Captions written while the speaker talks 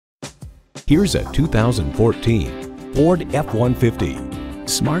Here's a 2014 Ford F-150.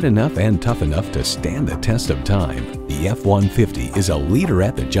 Smart enough and tough enough to stand the test of time, the F-150 is a leader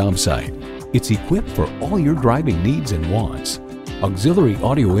at the job site. It's equipped for all your driving needs and wants. Auxiliary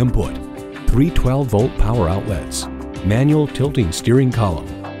audio input, 3 12-volt power outlets, manual tilting steering column,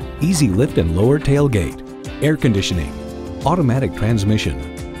 easy lift and lower tailgate, air conditioning, automatic transmission,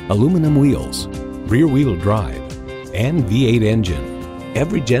 aluminum wheels, rear-wheel drive, and V8 engine.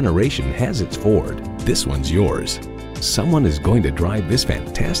 Every generation has its Ford. This one's yours. Someone is going to drive this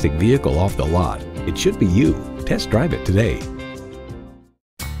fantastic vehicle off the lot. It should be you. Test drive it today.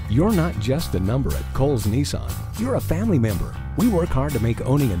 You're not just a number at Cowles Nissan. You're a family member. We work hard to make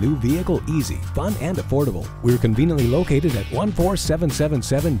owning a new vehicle easy, fun, and affordable. We're conveniently located at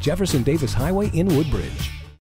 14777 Jefferson Davis Highway in Woodbridge.